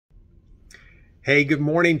Hey, good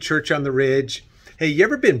morning, Church on the Ridge. Hey, you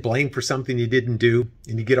ever been blamed for something you didn't do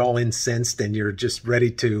and you get all incensed and you're just ready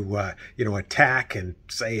to, attack and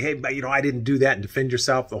say, hey, I didn't do that and defend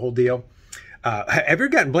yourself, the whole deal? Have you ever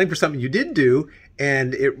gotten blamed for something you did do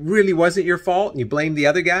and it really wasn't your fault and you blame the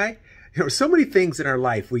other guy? So many things in our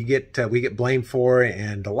life we get blamed for,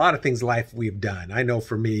 and a lot of things in life we've done. I know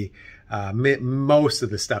for me, most of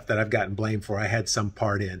the stuff that I've gotten blamed for, I had some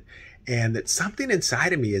part in. And that something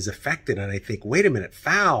inside of me is affected. And I think, wait a minute,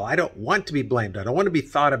 foul. I don't want to be blamed. I don't want to be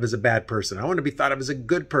thought of as a bad person. I want to be thought of as a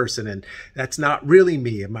good person. And that's not really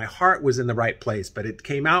me. And my heart was in the right place, but it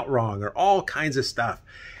came out wrong, or all kinds of stuff.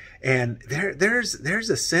 And there's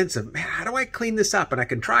a sense of, man, how do I clean this up? And I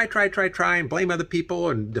can try and blame other people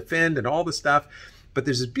and defend and all the stuff. But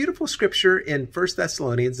there's this beautiful scripture in 1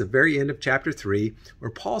 Thessalonians, the very end of chapter 3, where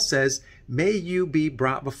Paul says, may you be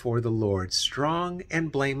brought before the Lord strong and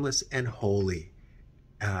blameless and holy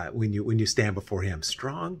when you stand before him.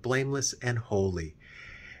 Strong, blameless, and holy.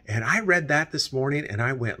 And I read that this morning and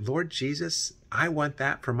I went, Lord Jesus, I want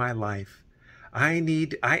that for my life.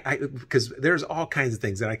 Because there's all kinds of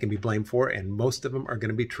things that I can be blamed for, and most of them are going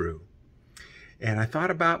to be true. And I thought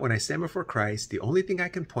about, when I stand before Christ, the only thing I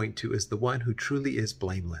can point to is the one who truly is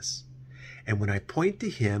blameless. And when I point to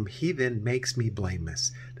him, he then makes me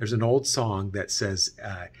blameless. There's an old song that says,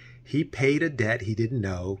 he paid a debt he didn't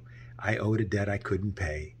know. I owed a debt I couldn't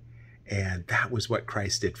pay. And that was what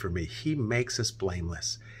Christ did for me. He makes us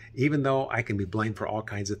blameless, even though I can be blamed for all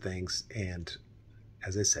kinds of things. And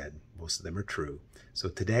as I said, most of them are true. So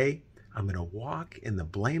today, I'm going to walk in the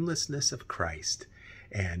blamelessness of Christ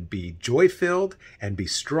and be joy-filled and be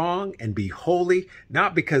strong and be holy,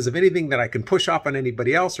 not because of anything that I can push off on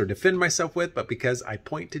anybody else or defend myself with, but because I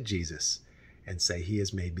point to Jesus and say, he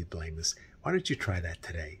has made me blameless. Why don't you try that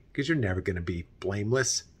today? Because you're never going to be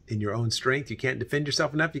blameless in your own strength. You can't defend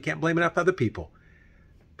yourself enough. You can't blame enough other people.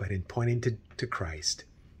 But in pointing to Christ,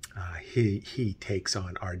 he takes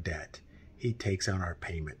on our debt. He takes on our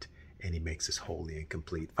payment, and he makes us holy and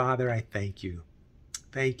complete. Father, I thank you.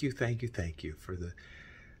 Thank you for the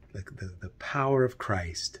power of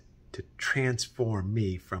Christ to transform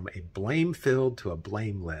me from a blame-filled to a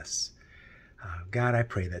blameless. God, I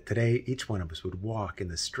pray that today each one of us would walk in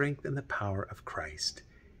the strength and the power of Christ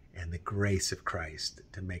and the grace of Christ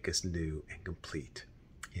to make us new and complete.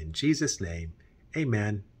 In Jesus' name,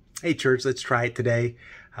 amen. Hey, church, let's try it today.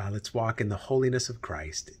 Let's walk in the holiness of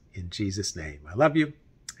Christ in Jesus' name. I love you.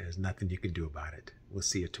 There's nothing you can do about it. We'll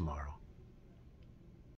see you tomorrow.